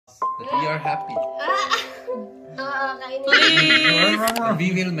that we are happy. Please.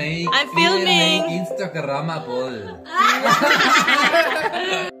 We will make. I'm filming. Instagrammable.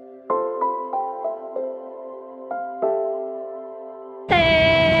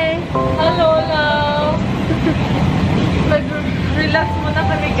 Hello, love. Mag-relax muna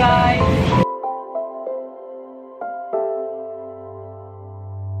kami, guys.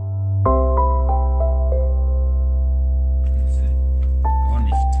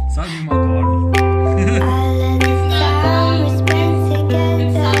 Sag mir mal gar nicht.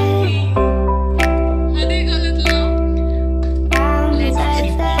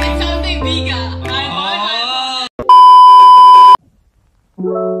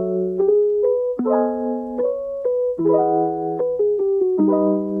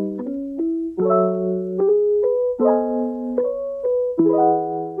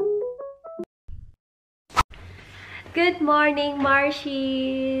 Good morning,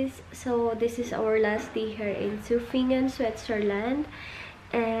 Marshies! So, this is our last day here in Zofingen, Switzerland.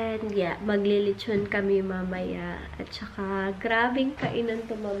 And yeah, maglilitsyon kami mamaya. At saka, grabing kainan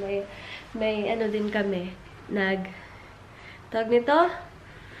to mamaya. May ano din kami, tawag nito?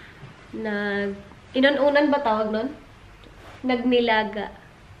 Inon-unan ba tawag nun? Nagnilaga.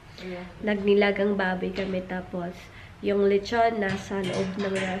 Yeah. Nagnilagang baboy kami. Tapos, yung lechon nasa loob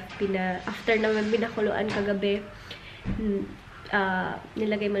ng ref. After naman binakuluan kagabi,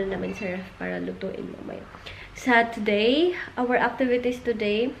 nilagay mo na naman sa ref para lutuin mamaya. Sa today, our activities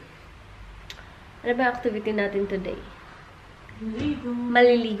today, ano ba activity natin today?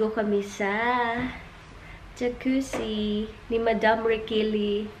 Maliligo kami sa jacuzzi ni Madam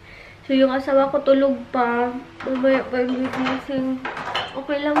Rikili. So, yung asawa ko tulog pa. Mamaya pa gising.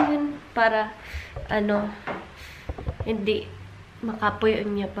 Okay lang yun para, hindi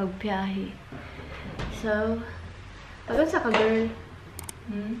makapuyon niya pagbiyahe. So, pag-unsa ka, girl?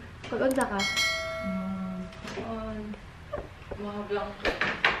 Pag-unsa ka? Mahablang.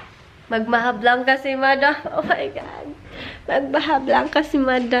 Magmahablang ka si Madam. Oh my God. Magmahablang ka si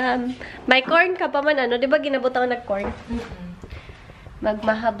Madam. May corn ka pa man, Di ba ginabutang nag-corn?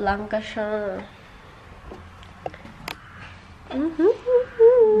 Magmahablang ka siya.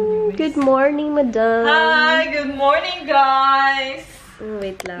 Good morning, Madam. Hi! Good morning, guys!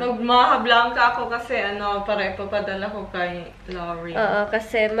 Wait lang. Magmahablang ka ako kasi para ipapadala ko kay Laurie. Oo,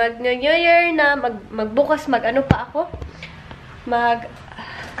 kasi mag-New Year na, magbukas, mag-ano pa ako?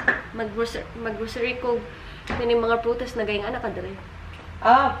 Mag-grocery ko. Yung mga prutas na gayang anak ka dali.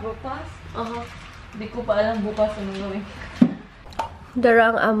 Bukas? Oo. Di ko pa alam bukas ano gawin.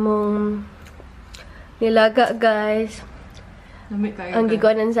 Darang among nilaga, guys. Ang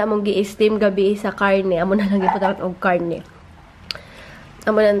gigwanan sa among gi-steam gabi sa karne. Amo na lang iputawan og karne.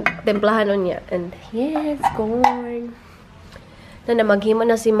 Amo nang templahan niya. And yes, corn. Na maghimo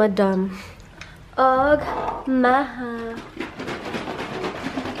na si Madam. Og maha.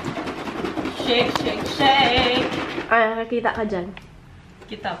 Shake, shake, shake. Kita ka dyan.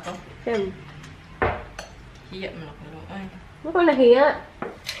 Kita pa. Hiya mo na ko. Ay. Ano ko nahiya?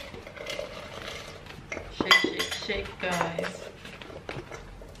 Shake, shake, shake, guys.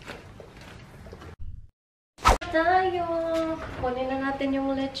 Tayo. Kunin na natin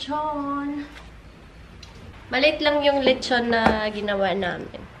yung lechon. Maliit lang yung lechon na ginawa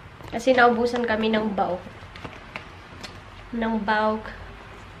namin. Kasi naubusan kami ng bauk.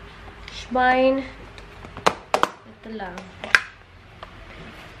 Schwein. Ito lang.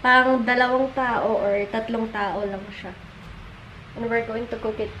 Pang 2 tao or 3 tao lang siya. And we're going to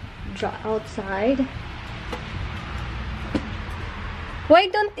cook it outside. Why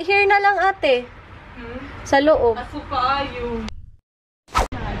don't here na lang, ate? Sa loob. Asuka ayo.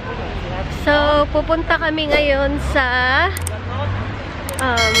 So, pupunta kami ngayon sa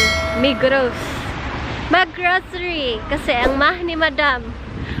Migros. Mag-grocery. Kasi ang ni Madam,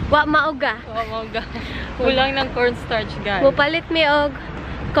 wa mauga. Kulang ng cornstarch, guys. Mupalit mi og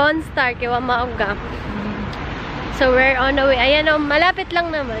cornstarch, kaya wa mauga. So, we're on the way. Ayan o, malapit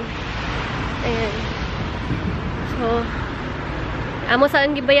lang naman. Ayan. So, amo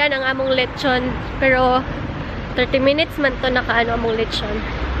saan gibayan ang among lechon. Pero, 30 minutes man to among lechon.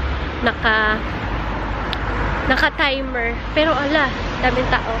 Naka-timer. Pero, ala, daming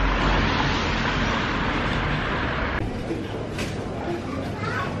tao.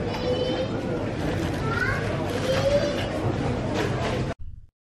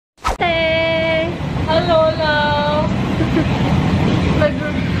 Hello, love.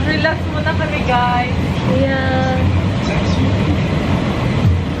 Mag-relax muna kami, guys. Yeah.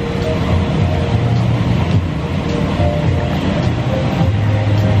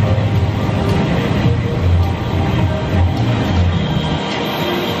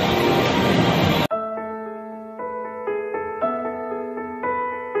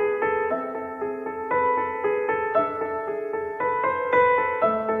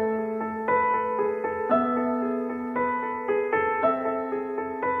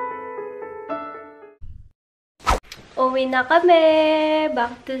 Uwi na kami.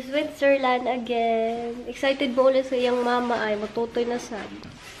 Back to Switzerland again. Excited mo ulit sa iyang mama ay matutoy na sad.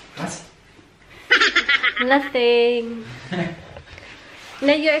 Was? Nothing.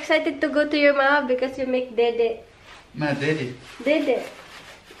 Now you're excited to go to your mama because you make dede. Na, Daddy. Dede.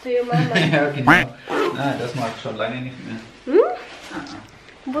 To your mama. Ja, genau. Nein, das mag ich schon lange nicht mehr. Hmm?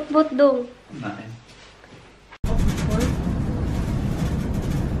 But dong. Nein.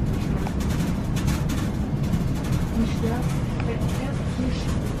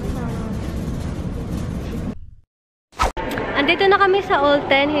 Andito na kami sa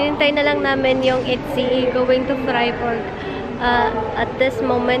Olten. Hinintay na lang namin yung HCE going to Freiburg. At this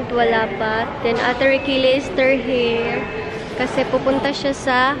moment, wala pa. Then, Ate Rikili is still here. Kasi pupunta siya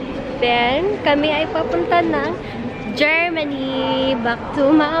sa Bern. Kami ay papunta ng Germany. Back to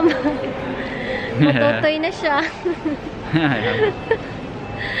mama. Matutoy na siya.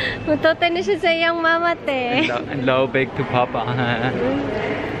 Matutoy na siya sa iyang mama, te. And Laubeck to Papa.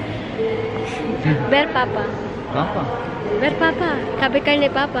 Ber Papa. Papa? Ber Papa. Kabe karne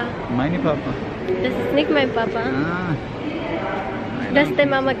Papa. Meine Papa. Das ist nicht mein Papa. Ah. Das hat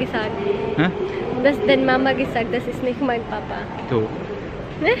den Mama gesagt. Hä? Das hat den Mama gesagt, das ist nicht mein Papa. Du.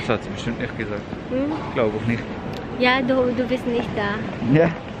 Ne? Das hat sie bestimmt nicht gesagt. Hm? Glaube ich nicht. Ja, du bist nicht da.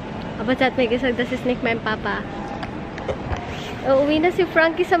 Ja. Aber sie hat mir gesagt, das ist nicht mein Papa. Uwi na si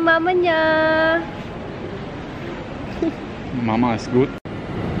Frankie sa mama niya. Mama ist gut.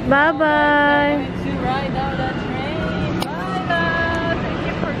 Bye-bye. To ride out that train. Bye, love. Thank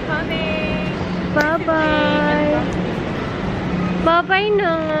you for coming. Bye-bye. Bye-bye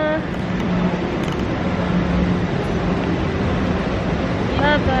na.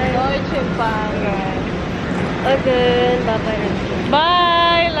 Bye-bye. Deutsche Bahn. Again. Bye-bye.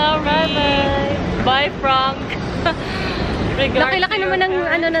 Bye, Laurie. Bye-bye. Bye, Frank. Laki-laki naman ng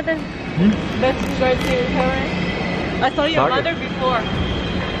ano natin. Best regard to your parents. I saw your Sorry. mother before.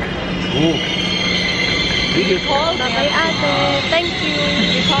 Oh. You called me. Bye-bye, ate. Thank you.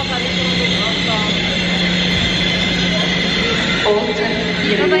 You called a little bit also.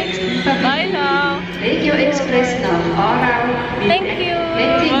 Bye-bye. Bye now. Regio Express nach Aarau mit Thank you.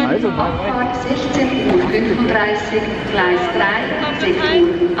 Also, bye. Abfahrt 16:35 Uhr, Gleis 3,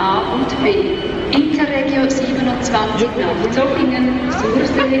 Sektoren A und B. Interregio 27 nach Zollingen,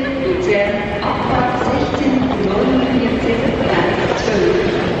 Sursee, Luzern, Abfahrt 16:49 Uhr, Gleis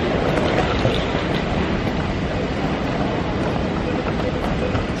 12.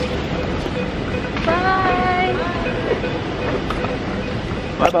 Bye.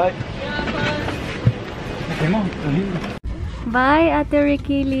 Bye bye. Okay, Mom. Bye, Ate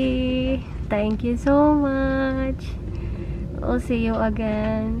Rikili. Thank you so much. I'll see you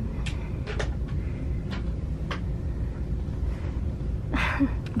again.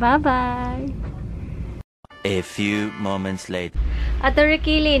 Bye-bye. A few moments later. Ate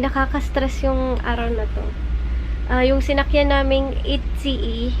Rikili, nakaka-stress yung araw na to. Yung sinakyan naming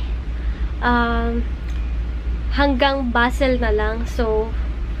HCE, hanggang Basel na lang. So,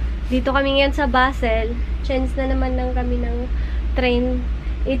 dito kami ngayon sa Basel. Change na naman lang kami ng train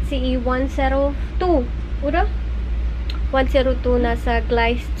HCE 102. Ura? 102 na sa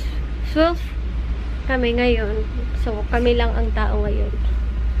Gleis 12 kami ngayon. So, kami lang ang tao ngayon.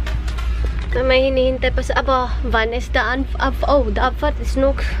 Na may hinihintay pa sa... Aba, wann ist der der Abfahrt ist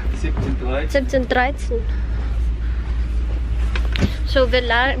noch 17:13. 17:13. So, wir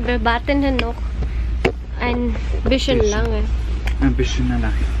warten noch ein bisschen lange. Ein bisschen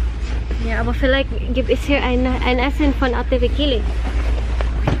lang. Ja, aber vielleicht gibt es hier ein Essen von Ate Rikili.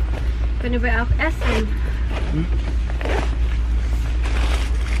 Können wir auch essen.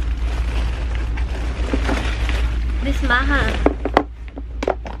 This maha.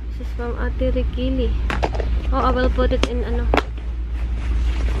 This is from Ate Rikili. Oh, I will put it in ano.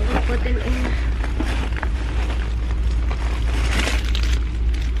 I will put it in.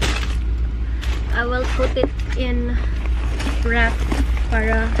 I will put it in wrap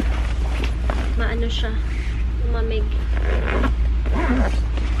para maano siya, umamig.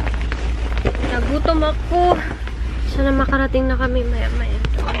 Nagutom ako. Sana makarating na kami maya-maya.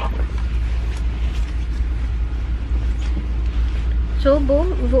 So,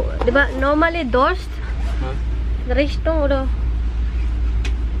 diba, normally Durst? Richtung oder?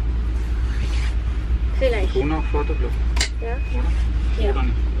 Vielleicht. Ohne Vaterblock. Ja? Ja. Ja.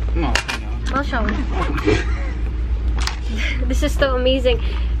 No, Mal schauen. This is so amazing.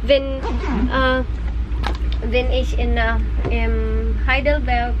 Wenn ich in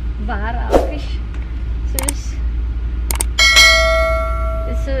Heidelberg war, auch ich ist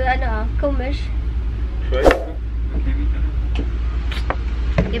so ano, komisch. Schweiz.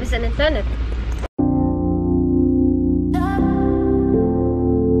 Gibt es ein Internet?